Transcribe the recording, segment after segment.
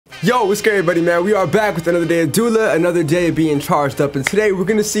Yo, what's good, everybody, man? We are back with another day of Dullah, another day of being charged up, and today we're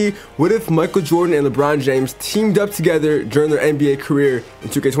gonna see what if Michael Jordan and LeBron James teamed up together during their NBA career in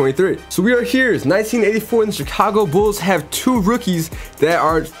 2K23. So we are here. It's 1984, and the Chicago Bulls have two rookies that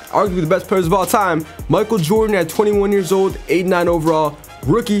are arguably the best players of all time. Michael Jordan at 21 years old, 89 overall,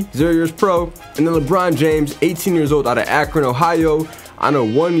 rookie, 0 years pro, and then LeBron James, 18 years old, out of Akron, Ohio, on a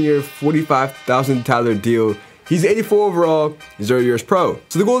 1-year, $45,000 deal. He's 84 overall, 0 years pro.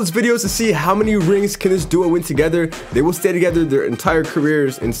 So the goal of this video is to see how many rings can this duo win together. They will stay together their entire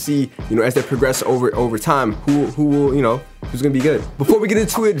careers and see, as they progress over time, who will, who's gonna be good. Before we get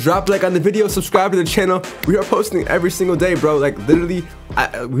into it, drop a like on the video, subscribe to the channel. We are posting every single day, bro. Like literally,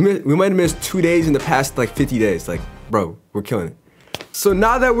 we might have missed 2 days in the past like 50 days. Like, bro, we're killing it. So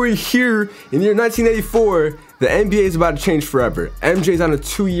now that we're here in the year 1984, the NBA is about to change forever. MJ's on a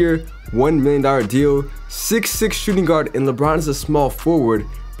 2-year, $1 million deal, 6'6" shooting guard, and LeBron is a small forward.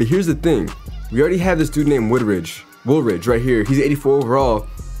 But here's the thing, we already have this dude named Woolridge right here. He's 84 overall.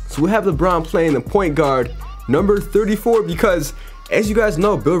 So we'll have LeBron playing the point guard, number 34, because as you guys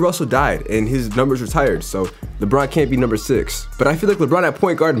know, Bill Russell died and his number's retired, so LeBron can't be number 6. But I feel like LeBron at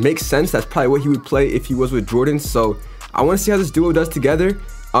point guard makes sense. That's probably what he would play if he was with Jordan. So I want to see how this duo does together.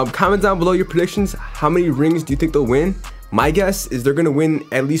 Comment down below your predictions. How many rings do you think they'll win? My guess is they're gonna win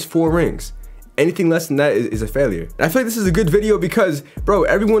at least 4 rings. Anything less than that is a failure. And I feel like this is a good video because, bro,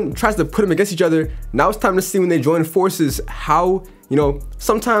 everyone tries to put them against each other. Now it's time to see when they join forces how,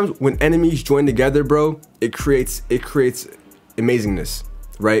 sometimes when enemies join together, bro, it creates amazingness,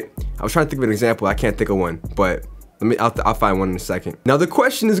 right? I was trying to think of an example. I can't think of one, but I'll find one in a second. Now the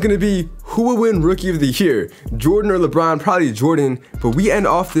question is gonna be, who will win Rookie of the Year? Jordan or LeBron? Probably Jordan, but we end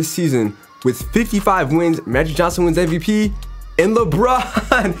off this season with 55 wins. Magic Johnson wins MVP, and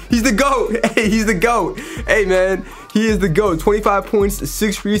LeBron, he's the GOAT. Hey, he's the GOAT. Hey, man, he is the GOAT. 25 points,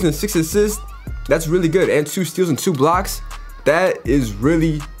 6 threes, and 6 assists. That's really good. And 2 steals and 2 blocks. That is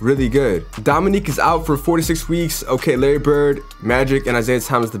really, really good. Dominique is out for 46 weeks. Okay, Larry Bird, Magic, and Isaiah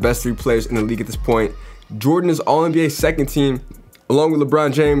Thomas, the best 3 players in the league at this point. Jordan is All-NBA second team, along with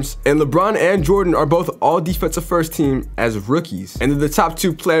LeBron James, and LeBron and Jordan are both all-defensive first team as rookies, and they're the top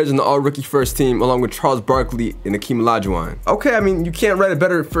 2 players in the all-rookie first team, along with Charles Barkley and Akeem Olajuwon. Okay, I mean, you can't write a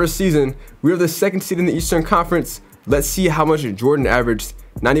better first season. We are the second seed in the Eastern Conference. Let's see how much Jordan averaged.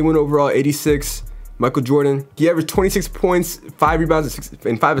 91 overall, 86. Michael Jordan, he averaged 26 points, 5 rebounds,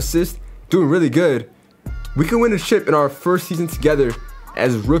 and 5 assists, doing really good. We could win a chip in our first season together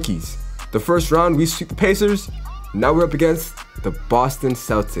as rookies. The first round, we sweep the Pacers. Now we're up against the Boston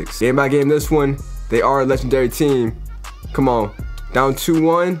Celtics. Game by game this one, they are a legendary team. Come on, down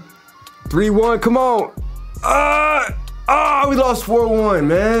 2-1, 3-1, come on. We lost 4-1,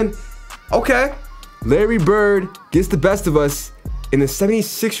 man. Okay, Larry Bird gets the best of us, and the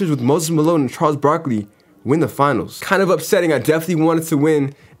 76ers with Moses Malone and Charles Barkley win the finals. Kind of upsetting. I definitely wanted to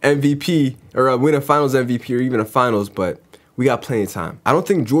win MVP, or win a finals MVP, or even a finals, but we got plenty of time. I don't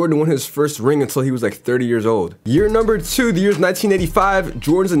think Jordan won his first ring until he was like 30 years old. Year number 2, the year's 1985.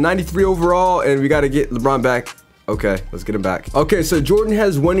 Jordan's a 93 overall, and we got to get LeBron back. Okay, let's get him back. Okay, so Jordan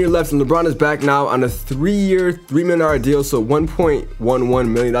has 1 year left, and LeBron is back now on a 3-year, $3 million deal, so $1.11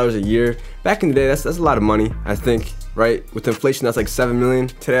 million a year. Back in the day, that's a lot of money, I think, right? With inflation, that's like 7 million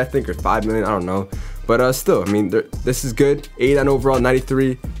today, I think, or 5 million, I don't know. But still, I mean, this is good. 89 overall,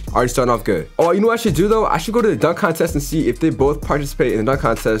 93. Already starting off good. Oh, you know what I should do though? I should go to the dunk contest and see if they both participate in the dunk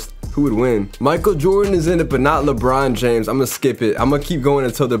contest, who would win. Michael Jordan is in it, but not LeBron James. I'm gonna skip it. I'm gonna keep going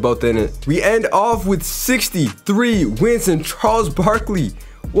until they're both in it. We end off with 63 wins and Charles Barkley.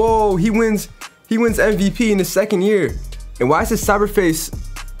 Whoa, he wins MVP in his second year. And why is his cyber face?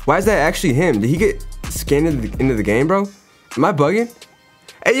 Why is that actually him? Did he get scanned into the game, bro? Am I bugging?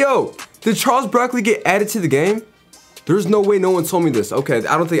 Hey, yo, did Charles Barkley get added to the game? There's no way no one told me this. Okay,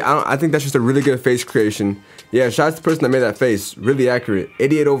 I think that's just a really good face creation. Yeah, shout out to the person that made that face. Really accurate.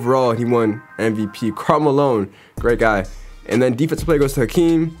 88 overall, he won MVP. Karl Malone, great guy. And then defensive player goes to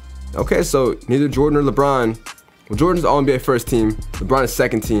Hakeem. Okay, so neither Jordan or LeBron. Well, Jordan's All-NBA first team. LeBron is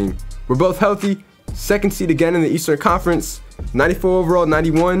second team. We're both healthy. Second seed again in the Eastern Conference. 94 overall,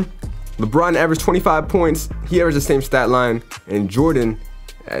 91. LeBron averaged 25 points. He averaged the same stat line. And Jordan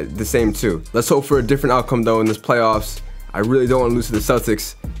the same too. Let's hope for a different outcome though in this playoffs. I really don't want to lose to the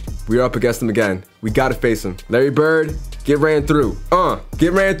Celtics. We're up against them again. We gotta face them. Larry Bird, get ran through.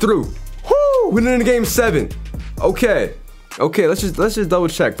 Get ran through. Woo! Winning in game 7. Okay, let's just double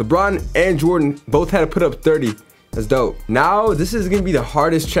check. LeBron and Jordan both had to put up 30. That's dope. Now this is gonna be the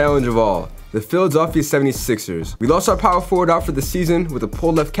hardest challenge of all. The Philadelphia 76ers. We lost our power forward out for the season with a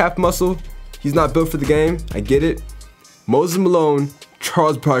pulled left calf muscle. He's not built for the game. I get it. Moses Malone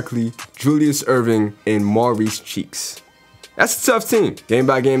Charles Barkley, Julius Erving, and Maurice Cheeks. That's a tough team. Game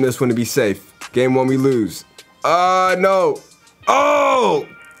by game, this one to be safe. Game 1, we lose. No. Oh,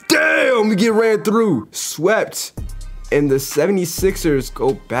 damn, we get ran through. Swept. And the 76ers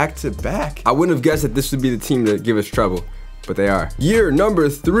go back to back. I wouldn't have guessed that this would be the team to give us trouble, but they are. Year number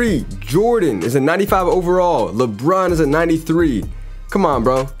 3, Jordan is a 95 overall. LeBron is a 93. Come on,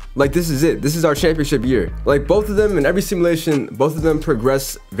 bro. Like, this is it. This is our championship year. Like, both of them in every simulation, both of them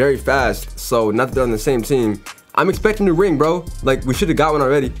progress very fast. So, not that they're on the same team. I'm expecting a ring, bro. Like, we should have got one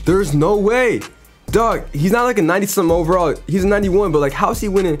already. There's no way. Dog, he's not like a 90-something overall. He's a 91, but like, how's he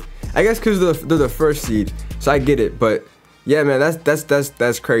winning? I guess because they're the first seed, so I get it. But yeah, man,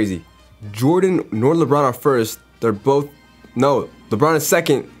 that's crazy. Jordan nor LeBron are first. They're both, no, LeBron is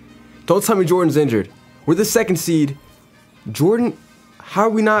second. Don't tell me Jordan's injured. We're the second seed. Jordan, how are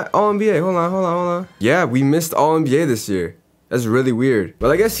we not All-NBA? Hold on. Yeah, we missed All-NBA this year. That's really weird. Well,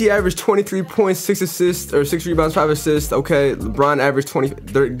 I guess he averaged 23 points, 6 assists, or 6 rebounds, 5 assists. Okay, LeBron averaged 20.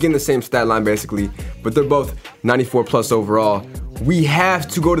 They're getting the same stat line basically, but they're both 94 plus overall. We have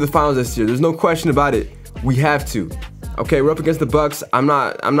to go to the finals this year. There's no question about it. We have to. Okay, we're up against the Bucks. I'm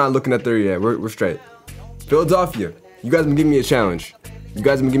not looking at there yet. We're straight. Philadelphia, you guys have been giving me a challenge. You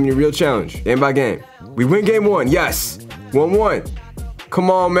guys have been giving me a real challenge, game by game. We win game 1, yes. 1-1.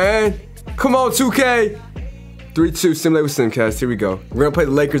 Come on, man. Come on, 2K. 3-2, simulate with Simcast. Here we go. We're gonna play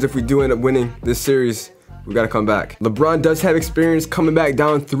the Lakers if we do end up winning this series. We gotta come back. LeBron does have experience coming back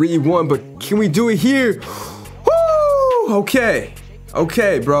down 3-1, but can we do it here? Woo! Okay.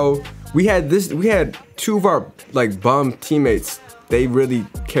 Okay, bro. We had 2 of our like bum teammates. They really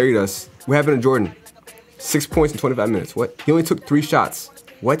carried us. What happened to Jordan? 6 points in 25 minutes. What? He only took 3 shots.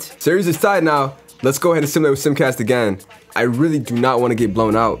 What? Series is tied now. Let's go ahead and simulate with Simcast again. I really do not want to get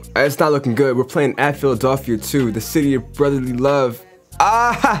blown out. It's not looking good. We're playing at Philadelphia too, the city of brotherly love.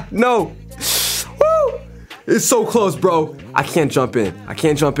 Ah, no. Woo! It's so close, bro. I can't jump in.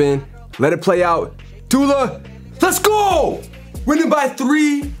 Let it play out. Dullah, let's go! Winning by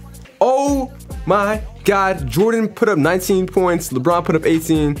 3. Oh my God. Jordan put up 19 points. LeBron put up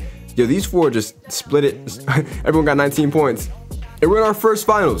 18. Yo, these 4 just split it. Everyone got 19 points. And we're in our first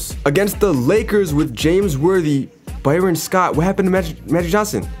finals against the Lakers with James Worthy, Byron Scott. What happened to Magic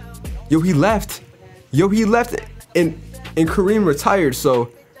Johnson? Yo, he left. And Kareem retired.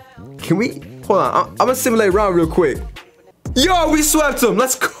 So can we, hold on. I'm gonna simulate around real quick. Yo, we swept him.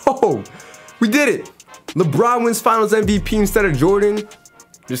 Let's go. We did it. LeBron wins finals MVP instead of Jordan.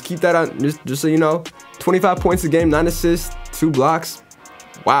 Just keep that on, just so you know. 25 points a game, 9 assists, 2 blocks.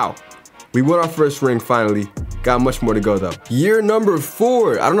 Wow. We won our first ring finally. Got much more to go though. Year number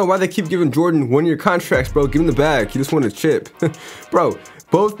 4. I don't know why they keep giving Jordan 1-year contracts, bro. Give him the bag. He just wanted a chip. Bro,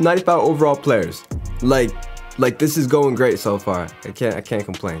 both 95 overall players. Like this is going great so far. I can't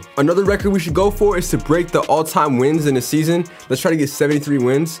complain. Another record we should go for is to break the all-time wins in a season. Let's try to get 73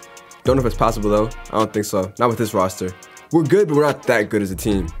 wins. Don't know if it's possible though. I don't think so. Not with this roster. We're good, but we're not that good as a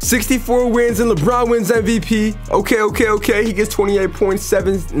team. 64 wins and LeBron wins MVP. Okay. He gets 28 points,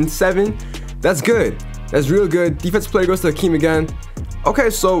 7 and 7. That's good. That's real good. Defensive player goes to Hakeem again. Okay,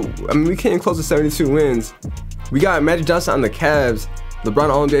 so, I mean, we came close to 72 wins. We got Magic Johnson on the Cavs. LeBron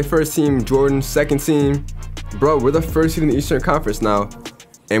All-NBA first team. Jordan second team. Bro, we're the first seed in the Eastern Conference now.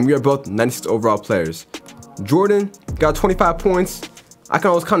 And we are both 96 overall players. Jordan got 25 points. I can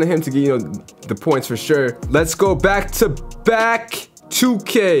always count on him to get, you know, the points for sure. Let's go back to back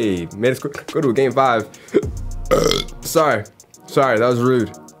 2K. Man, let's go to a game 5. Sorry, that was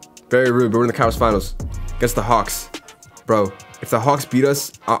rude. Very rude, but we're in the conference finals. Against the Hawks. Bro, if the Hawks beat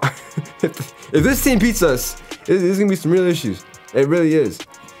us, if this team beats us, there's gonna be some real issues. It really is.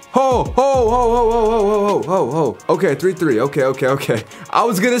 Ho. Okay, 3-3, okay. I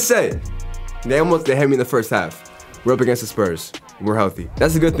was gonna say, they had me in the first half. We're up against the Spurs. We're healthy.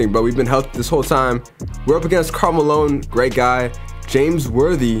 That's a good thing, bro. We've been healthy this whole time. We're up against Karl Malone, great guy, James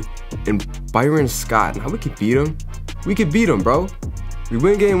Worthy, and Byron Scott. Now we could beat him. We could beat him, bro. We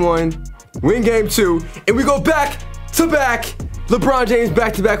win game 1, win game 2, and we go back to back. LeBron James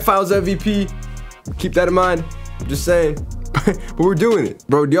back-to-back finals MVP. Keep that in mind. I'm just saying. But we're doing it.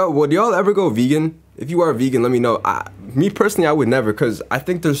 Bro, do y'all ever go vegan? If you are vegan, let me know. Me personally, I would never, because I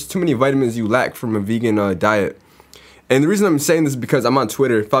think there's too many vitamins you lack from a vegan diet. And the reason I'm saying this is because I'm on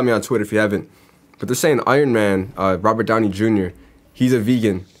Twitter. Follow me on Twitter if you haven't. But they're saying Iron Man, Robert Downey Jr., he's a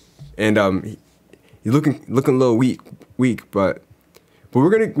vegan. And he's looking a little weak, but we're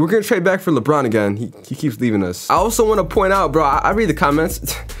gonna trade back for LeBron again. He keeps leaving us. I also want to point out, bro, I read the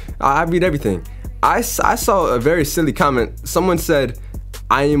comments. I read everything. I saw a very silly comment. Someone said,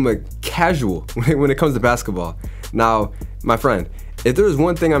 I am a casual when it comes to basketball. Now, my friend, if there was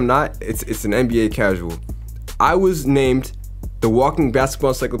one thing I'm not, it's an NBA casual. I was named the walking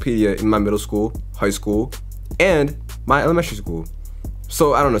basketball encyclopedia in my middle school, high school, and my elementary school.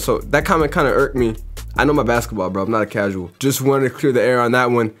 So I don't know, so that comment kind of irked me. I know my basketball, bro, I'm not a casual. Just wanted to clear the air on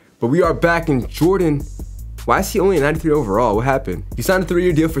that one. But we are back in Jordan. Why is he only a 93 overall? What happened? He signed a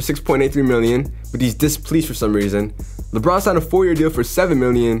 3-year deal for $6.83 million, but he's displeased for some reason. LeBron signed a 4-year deal for $7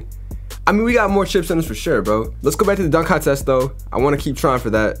 million. I mean, we got more chips in us for sure, bro. Let's go back to the dunk contest, though. I want to keep trying for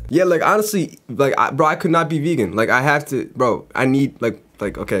that. Yeah, like, honestly, like, bro, I could not be vegan. Like, I have to, bro, I need, like,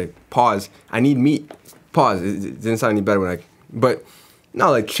 okay, pause. I need meat. Pause. It didn't sound any better when but, no,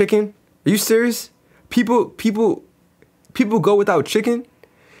 like, chicken? Are you serious? People go without chicken?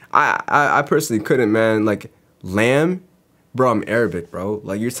 I personally couldn't, man. Like, lamb? Bro, I'm Arabic, bro.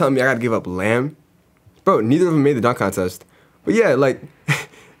 Like, you're telling me I gotta give up lamb? Bro, neither of them made the dunk contest. But yeah, like,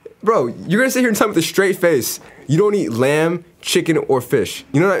 bro, you're gonna sit here and tell me with a straight face you don't eat lamb, chicken, or fish.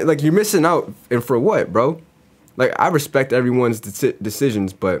 You know, like, you're missing out, and for what, bro? Like, I respect everyone's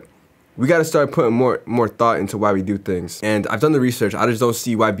decisions, but we gotta start putting more thought into why we do things. And I've done the research. I just don't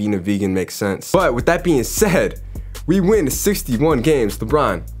see why being a vegan makes sense. But with that being said, we win 61 games.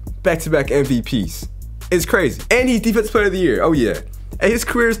 LeBron, back-to-back MVPs. It's crazy. And he's Defensive Player of the Year. Oh, yeah. Hey, his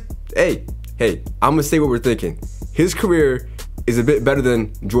career's... Hey, I'm gonna say what we're thinking. His career is a bit better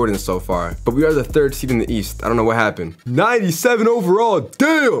than Jordan's so far. But we are the 3rd seed in the East. I don't know what happened. 97 overall.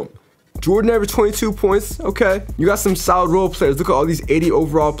 Damn! Jordan averaged 22 points. Okay. You got some solid role players. Look at all these 80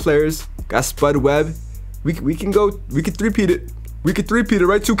 overall players. Got Spud Webb. We can three-peat it. We could three-peat it,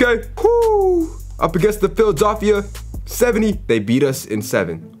 right, 2K? Whoo! Up against the Philadelphia 70. They beat us in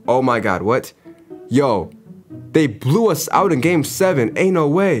 7. Oh my God, what? Yo, they blew us out in game 7. Ain't no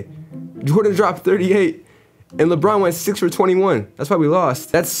way. Jordan dropped 38 and LeBron went 6 for 21. That's why we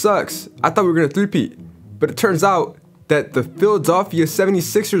lost. That sucks. I thought we were gonna three-peat, but it turns out that the Philadelphia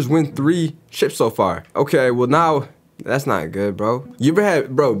 76ers win 3 chips so far. Okay, well now, that's not good, bro. You ever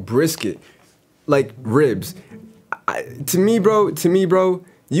had, bro, brisket, like ribs? To me, bro,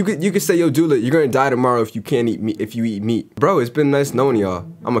 you could say, yo, Dullah, you're gonna die tomorrow if you can't eat meat. If you eat meat, bro, it's been nice knowing y'all.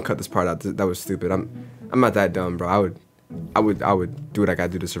 I'm gonna cut this part out. That was stupid. I'm not that dumb, bro. I would do what I gotta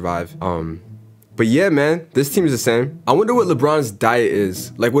do to survive. But yeah, man, this team is the same. I wonder what LeBron's diet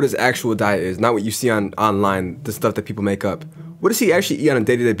is, like what his actual diet is, not what you see online, the stuff that people make up. What does he actually eat on a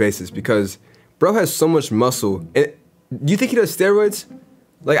day-to-day basis? Because bro has so much muscle. And do you think he does steroids?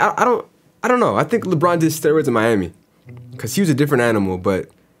 Like I don't know. I think LeBron did steroids in Miami, cause he was a different animal, but.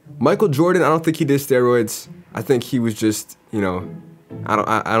 Michael Jordan, I don't think he did steroids. I think he was just, you know, I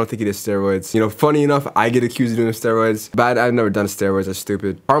don't think he did steroids. You know, funny enough, I get accused of doing steroids, but I've never done steroids. That's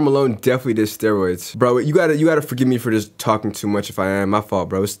stupid. Karl Malone definitely did steroids. Bro, you gotta forgive me for just talking too much if I am. My fault,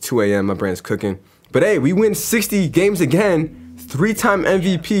 bro. It's 2 a.m. My brain's cooking. But hey, we win 60 games again. 3-time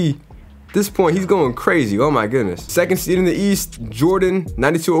MVP. At this point, he's going crazy. Oh my goodness. 2nd seed in the East. Jordan,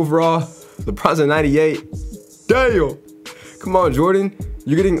 92 overall. LeBron's at 98. Damn. Come on, Jordan.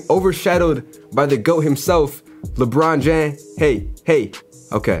 You're getting overshadowed by the GOAT himself, LeBron James. Hey.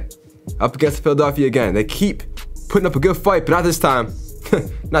 Okay. Up against Philadelphia again. They keep putting up a good fight, but not this time.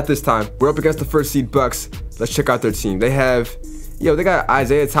 Not this time. We're up against the 1st seed Bucks. Let's check out their team. They got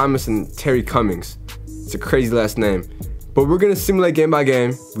Isaiah Thomas and Terry Cummings. It's a crazy last name. But we're going to simulate game by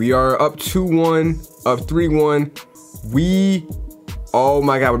game. We are up 2-1, up 3-1. Oh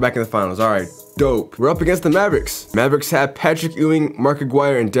my God, we're back in the finals. All right. Dope. We're up against the Mavericks. Mavericks have Patrick Ewing, Mark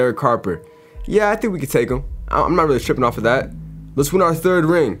Aguirre, and Derek Harper. Yeah, I think we could take them. I'm not really tripping off of that. Let's win our 3rd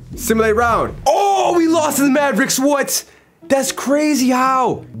ring. Simulate round. Oh, we lost to the Mavericks. What? That's crazy.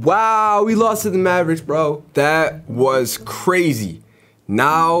 How? Wow, we lost to the Mavericks, bro. That was crazy.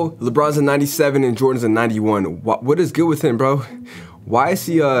 Now, LeBron's a 97 and Jordan's a 91. What is good with him, bro? Why is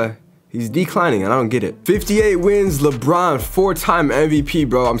he, he's declining, and I don't get it. 58 wins, LeBron, 4-time MVP,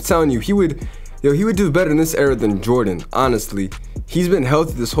 bro. I'm telling you, he would do better in this era than Jordan, honestly. He's been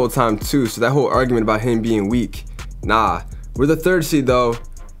healthy this whole time too, so that whole argument about him being weak, nah. We're the 3rd seed though,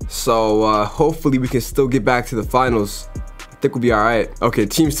 so hopefully we can still get back to the finals. I think we'll be all right. Okay,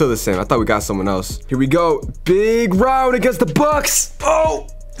 team's still the same. I thought we got someone else. Here we go. Big round against the Bucks. Oh,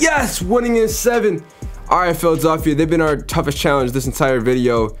 yes, winning in 7. All right, Philadelphia, they've been our toughest challenge this entire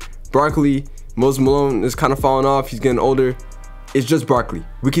video. Barkley, Moses Malone is kind of falling off. He's getting older. It's just Barkley.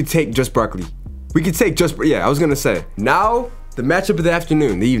 We could take just Barkley. Yeah, I was gonna say. Now, the matchup of the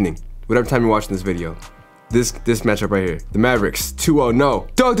afternoon, the evening, whatever time you're watching this video. This matchup right here. The Mavericks, 2-0, no.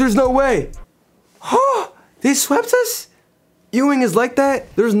 Dog, there's no way. Huh? They swept us? Ewing is like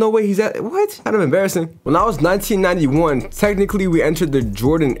that? There's no way he's at, what? Kind of embarrassing. Well, now it's 1991. Technically, we entered the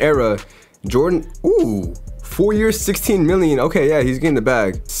Jordan era. Jordan, ooh, 4 years, 16 million. Okay, yeah, he's getting the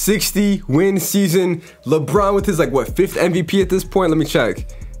bag. 60 win season. LeBron with his like what 5th MVP at this point. Let me check.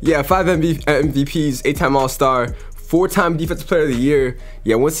 Yeah, 5 MVPs, 8-time All-Star, 4-time Defensive Player of the Year.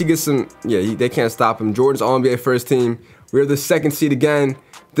 Yeah, once he gets some, yeah, they can't stop him. Jordan's All-NBA first team. We're the 2nd seed again.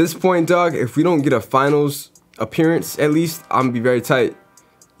 At this point, dog, if we don't get a finals appearance at least, I'm gonna be very tight.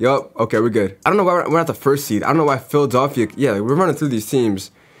 Yup, okay, we're good. I don't know why we're not the 1st seed. I don't know why Philadelphia, yeah, like, we're running through these teams.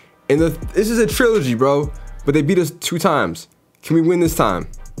 And this is a trilogy, bro, but they beat us 2 times. Can we win this time?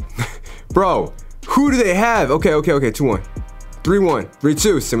 Bro, who do they have? Okay, 2-1. 3-1,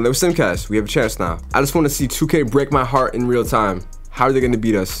 3-2, similar with Simcast. We have a chance now. I just want to see 2K break my heart in real time. How are they going to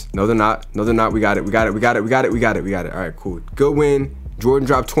beat us? No, they're not. No, they're not. We got it. We got it. All right, cool. Good win. Jordan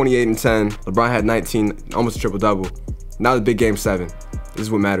dropped 28 and 10. LeBron had 19, almost a triple-double. Now the big game 7. This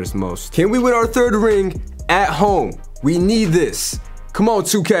is what matters most. Can we win our 3rd ring at home? We need this. Come on,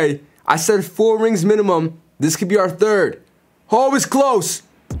 2K. I said 4 rings minimum. This could be our 3rd. Oh, it's close.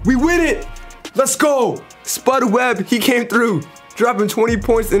 We win it. Let's go. Spud Webb, he came through, dropping 20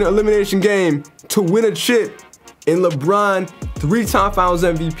 points in an elimination game to win a chip. And LeBron, 3-time Finals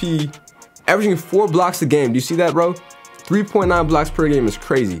MVP, averaging 4 blocks a game. Do you see that, bro? 3.9 blocks per game is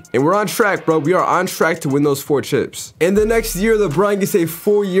crazy. And we're on track, bro. We are on track to win those 4 chips. And the next year, LeBron gets a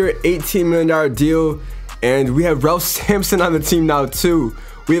 4-year, $18 million deal. And we have Ralph Sampson on the team now, too.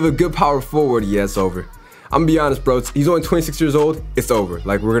 We have a good power forward. Yeah, it's over. I'm gonna be honest, bro. He's only 26 years old. It's over.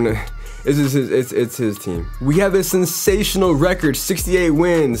 Like, we're gonna... It's his team. We have a sensational record, 68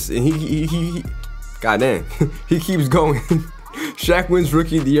 wins. And he God dang, he keeps going. Shaq wins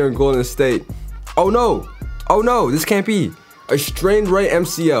Rookie of the Year in Golden State. Oh no, this can't be. A strained right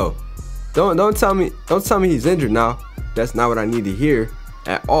MCL. Don't tell me he's injured now. That's not what I need to hear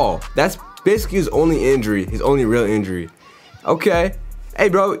at all. That's basically his only injury, his only real injury. Okay. Hey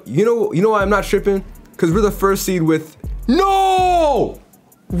bro, you know why I'm not tripping? Cause we're the 1st seed with no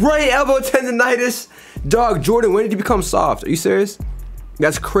right elbow tendonitis. Dog, Jordan, when did you become soft? Are you serious?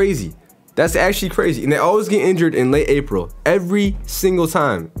 That's crazy. That's actually crazy. And they always get injured in late April. Every single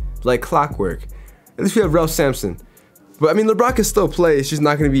time. Like clockwork. At least we have Ralph Sampson. But I mean, LeBron can still play. It's just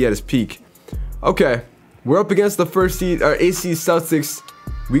not going to be at his peak. Okay. We're up against the 1st seed, our AC Celtics.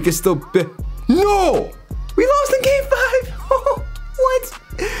 We can still no! We lost in game 5. What?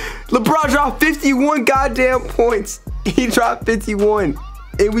 LeBron dropped 51 goddamn points. He dropped 51.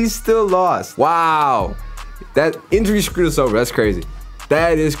 And we still lost. Wow. That injury screwed us over. That's crazy.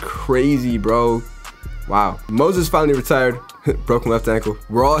 That is crazy, bro. Wow. Moses finally retired. Broken left ankle.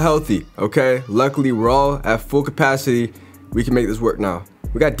 We're all healthy, okay? Luckily, we're all at full capacity. We can make this work now.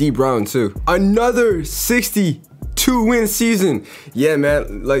 We got D Brown, too. Another 62-win season. Yeah,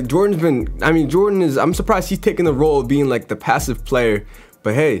 man. Like, Jordan is, I'm surprised he's taking the role of being, like, the passive player.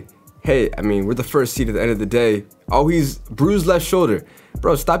 But hey, I mean, we're the 1st seed at the end of the day. Oh, he's bruised left shoulder.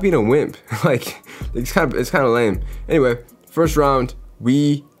 Bro, stop being a wimp. Like, it's kind of lame. Anyway, 1st round,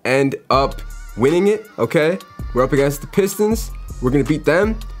 we end up winning it, okay? We're up against the Pistons. We're gonna beat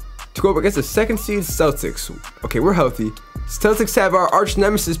them to go up against the 2nd seed Celtics. Okay, we're healthy. Celtics have our arch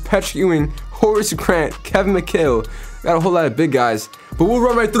nemesis, Patrick Ewing, Horace Grant, Kevin McHale. Got a whole lot of big guys, but we'll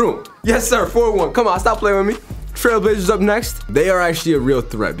run right through them. Yes, sir, 4-1. Come on, stop playing with me. Trailblazers up next. They are actually a real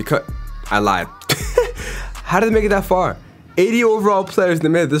threat because I lied. How did they make it that far? 80 overall players that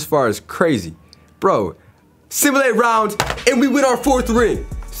made it this far is crazy. Bro, simulate round, and we win our 4th ring.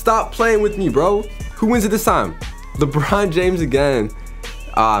 Stop playing with me, bro. Who wins it this time? LeBron James again.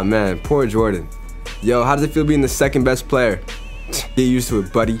 Ah, man, poor Jordan. Yo, how does it feel being the 2nd best player? Get used to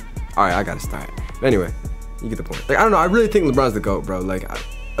it, buddy. All right, I gotta start. Anyway, you get the point. Like, I don't know, I really think LeBron's the GOAT, bro. Like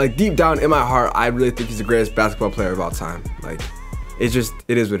deep down in my heart, I really think he's the greatest basketball player of all time. Like, it is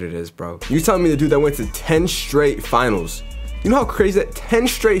what it is, bro. You telling me the dude that went to 10 straight finals. You know how crazy that? 10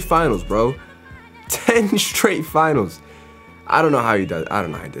 straight finals, bro. 10 straight finals. I don't know how he does it. I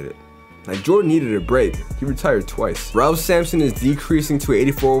don't know how he did it. Like, Jordan needed a break. He retired twice. Ralph Sampson is decreasing to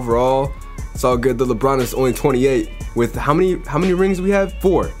 84 overall. It's all good. The LeBron is only 28 with how many rings do we have?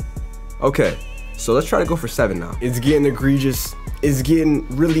 4. Okay, so let's try to go for 7 now. It's getting egregious. It's getting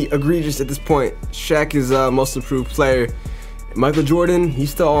really egregious at this point. Shaq is most improved player. Michael Jordan,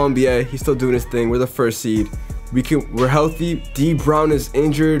 he's still all NBA. He's still doing his thing. We're the 1st seed. We're healthy. D Brown is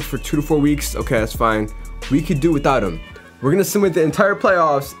injured for 2 to 4 weeks. Okay, that's fine. We could do without him. We're gonna simulate the entire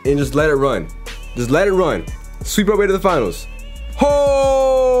playoffs and just let it run. Just let it run. Sweep our way to the finals.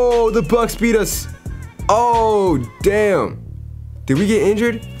 Oh, the Bucks beat us. Oh, damn. Did we get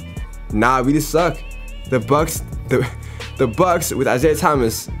injured? Nah, we just suck. The Bucks with Isaiah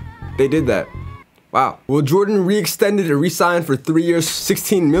Thomas, they did that. Wow. Well, Jordan re-extended and re-signed for 3 years,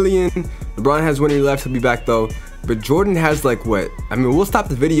 $16 million. LeBron has 1 year left. He'll be back though. But Jordan has like what? I mean, we'll stop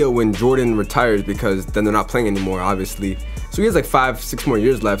the video when Jordan retires because then they're not playing anymore, obviously. So he has like 5-6 more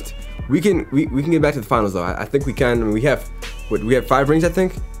years left. We can get back to the finals though. I think we can. I mean, we have 5 rings, I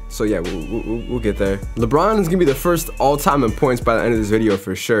think. So yeah, we'll get there. LeBron is gonna be the first all-time in points by the end of this video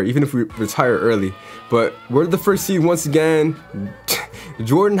for sure, even if we retire early. But we're the first seed once again.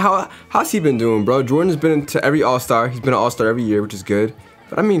 Jordan, how's he been doing, bro? Jordan's been to every All-Star. He's been an All-Star every year, which is good.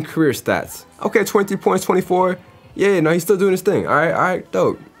 But I mean career stats. Okay, 23 points, 24. Yeah, no, he's still doing his thing. All right,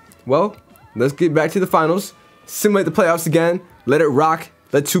 dope. Well, let's get back to the finals. Simulate the playoffs again. Let it rock.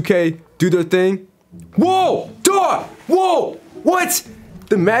 Let 2K do their thing. Whoa, duh, whoa, what?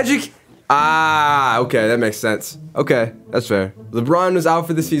 The Magic? Ah, okay, that makes sense. Okay, that's fair. LeBron was out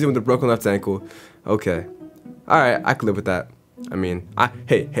for the season with a broken left ankle. Okay, all right, I can live with that. I mean,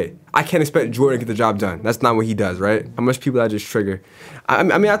 hey, I can't expect Jordan to get the job done. That's not what he does, right? How much people I just trigger? I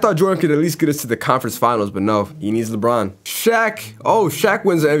mean, I thought Jordan could at least get us to the conference finals, but no, he needs LeBron. Shaq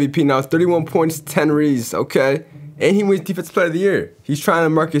wins the MVP now. 31 points, 10 reads, okay. And he wins Defensive Player of the Year. He's trying to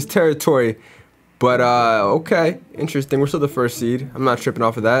mark his territory. But, okay, interesting. We're still the first seed. I'm not tripping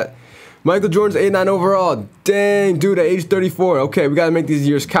off of that. Michael Jordan's 89 overall. Dang, dude, at age 34. Okay, we got to make these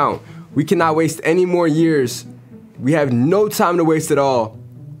years count. We cannot waste any more years. We have no time to waste at all.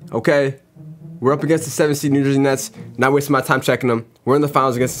 Okay? We're up against the 7th seed New Jersey Nets. Not wasting my time checking them. We're in the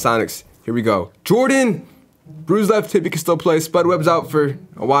finals against the Sonics. Here we go. Jordan! Bruised left hip, he can still play. Spud Webb's out for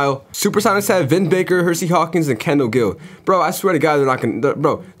a while. Supersonics have Vin Baker, Hersey Hawkins, and Kendall Gill. Bro, I swear to God, they're not gonna.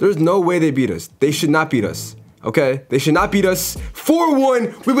 Bro, there's no way they beat us. They should not beat us. Okay? They should not beat us.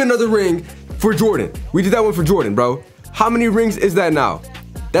 4-1. We win another ring for Jordan. We did that one for Jordan, bro. How many rings is that now?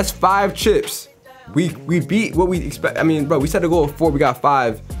 That's 5 chips. We beat what we expect. I mean, bro, we set a goal of 4. We got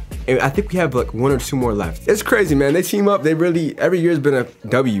 5. And I think we have like 1 or 2 more left. It's crazy, man. They team up. They really, every year's been a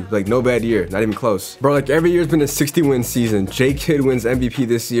W. Like, no bad year. Not even close. Bro, like, every year's been a 60-win season. J Kidd wins MVP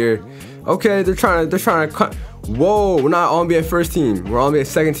this year. Okay, they're trying to cut. Whoa, we're not All-NBA first team. We're All-NBA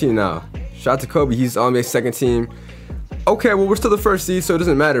second team now. Shout out to Kobe. He's All-NBA second team. Okay, well, we're still the first seed, so it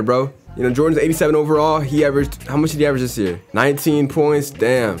doesn't matter, bro. You know, Jordan's 87 overall. He averaged, how much did he average this year? 19 points.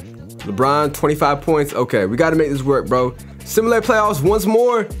 Damn. LeBron, 25 points. Okay, we got to make this work, bro. Simulate playoffs once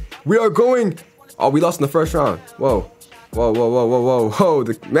more. We are going. Oh, we lost in the first round. Whoa.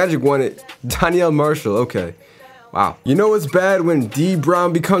 The Magic won it. Danielle Marshall. Okay. Wow. You know what's bad? When D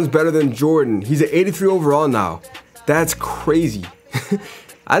Brown becomes better than Jordan. He's at 83 overall now. That's crazy.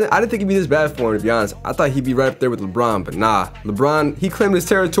 I didn't think he'd be this bad for him, to be honest. I thought he'd be right up there with LeBron, but nah. LeBron, he claimed his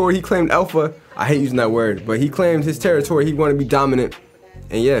territory. He claimed alpha. I hate using that word, but he claimed his territory. He wanted to be dominant.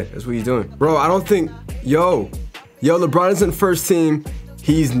 And yeah, that's what he's doing. Bro, I don't think, yo, LeBron isn't first team.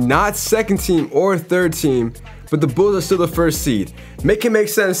 He's not second team or third team, but the Bulls are still the first seed. Make it make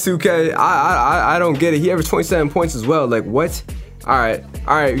sense, 2K. I don't get it. He averaged 27 points as well. Like, what? All right.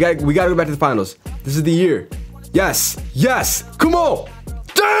 We gotta go back to the finals. This is the year. Yes. Come on.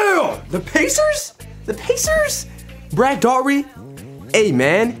 Damn. The Pacers? Brad Daugherty? Hey,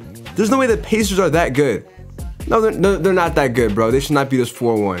 man. There's no way the Pacers are that good. No, they're not that good, bro. They should not beat us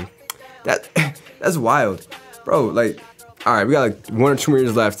 4-1. That's wild, bro. Like, all right, we got like 1 or 2 more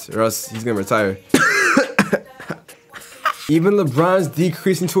years left, or else he's gonna retire. Even LeBron's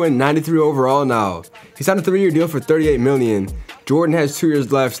decreasing to a 93 overall now. He signed a 3-year deal for $38 million. Jordan has 2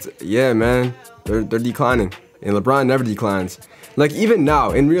 years left. Yeah, man, they're declining, and LeBron never declines. Like, even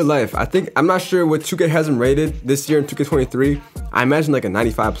now in real life, I'm not sure what 2K has him rated this year in 2K23. I imagine like a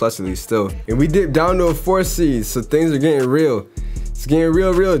 95 plus at least still. And we dipped down to a 4 seed, so things are getting real. It's getting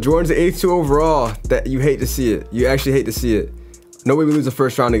real. Jordan's 82 overall. That you hate to see it. You actually hate to see it. No way we lose the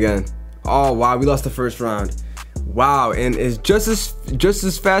first round again. Oh wow, we lost the first round. Wow, and it's just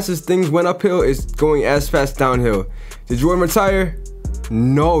as fast as things went uphill, it's going as fast downhill. Did Jordan retire?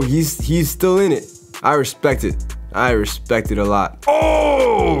 No, he's still in it. I respect it. I respect it a lot.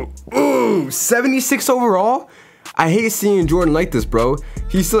 Oh, ooh, 76 overall? I hate seeing Jordan like this, bro.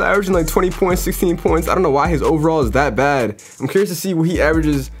 He's still averaging like 20 points, 16 points. I don't know why his overall is that bad. I'm curious to see what he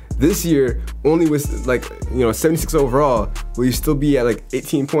averages this year, only with like, 76 overall. Will he still be at like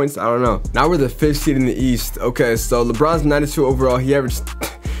 18 points? I don't know. Now we're the 5th seed in the East. Okay, so LeBron's 92 overall. He averaged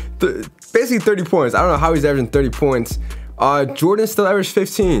basically 30 points. I don't know how he's averaging 30 points. Jordan still averaged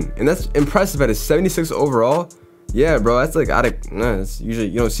 15, and that's impressive at his 76 overall. Yeah, bro, that's like it's usually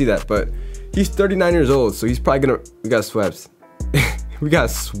you don't see that, but he's 39 years old, so he's probably gonna. We got swept. We got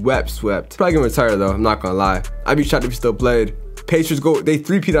swept. Probably gonna retire though. I'm not gonna lie. I'd be shocked if he still played. Pacers go. They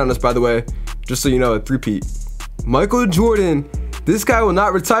 3-peat on us, by the way. Just so you know, a 3-peat. Michael Jordan. This guy will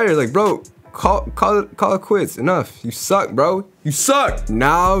not retire. Like, bro, call it quits. Enough. You suck, bro. You suck.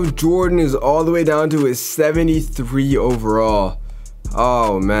 Now Jordan is all the way down to his 73 overall.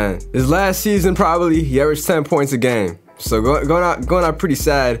 Oh man, his last season probably he averaged 10 points a game. So going out pretty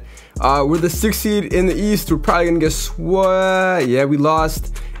sad. We're the 6th seed in the East. We're probably gonna get sweat. Yeah, we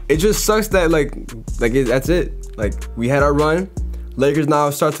lost. It just sucks that that's it. Like, we had our run. Lakers now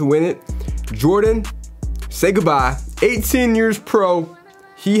start to win it. Jordan, say goodbye. 18 years pro.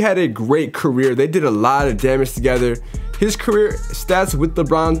 He had a great career. They did a lot of damage together. His career stats with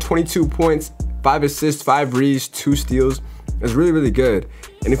LeBron: 22 points, 5 assists, 5 reads, 2 steals. It's really, really good.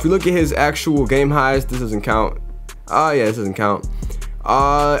 And if you look at his actual game highs, this doesn't count. Oh yeah, this doesn't count.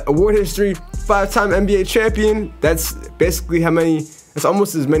 Award history: 5-time NBA champion. That's basically how many. That's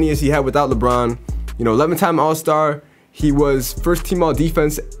almost as many as he had without LeBron. You know, 11-time All-Star. He was first team all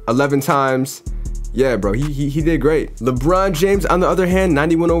defense 11 times. Yeah, bro, he did great. LeBron James, on the other hand,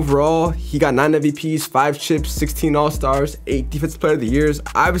 91 overall. He got 9 MVPs, 5 chips, 16 All-Stars, 8 Defensive Player of the Years.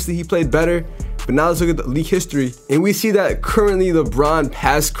 Obviously, he played better, but now let's look at the league history. And we see that currently LeBron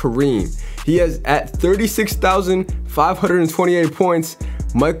passed Kareem. He has at 36,528 points.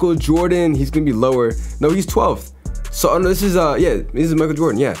 Michael Jordan, he's gonna be lower. No, he's 12th. So this is this is Michael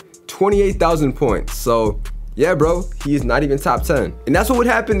Jordan, yeah. 28,000 points. So yeah, bro, he is not even top 10. And that's what would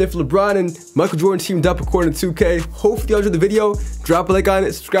happen if LeBron and Michael Jordan teamed up according to 2K. Hopefully y'all enjoyed the video. Drop a like on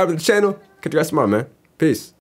it, subscribe to the channel. Catch you guys tomorrow, man. Peace.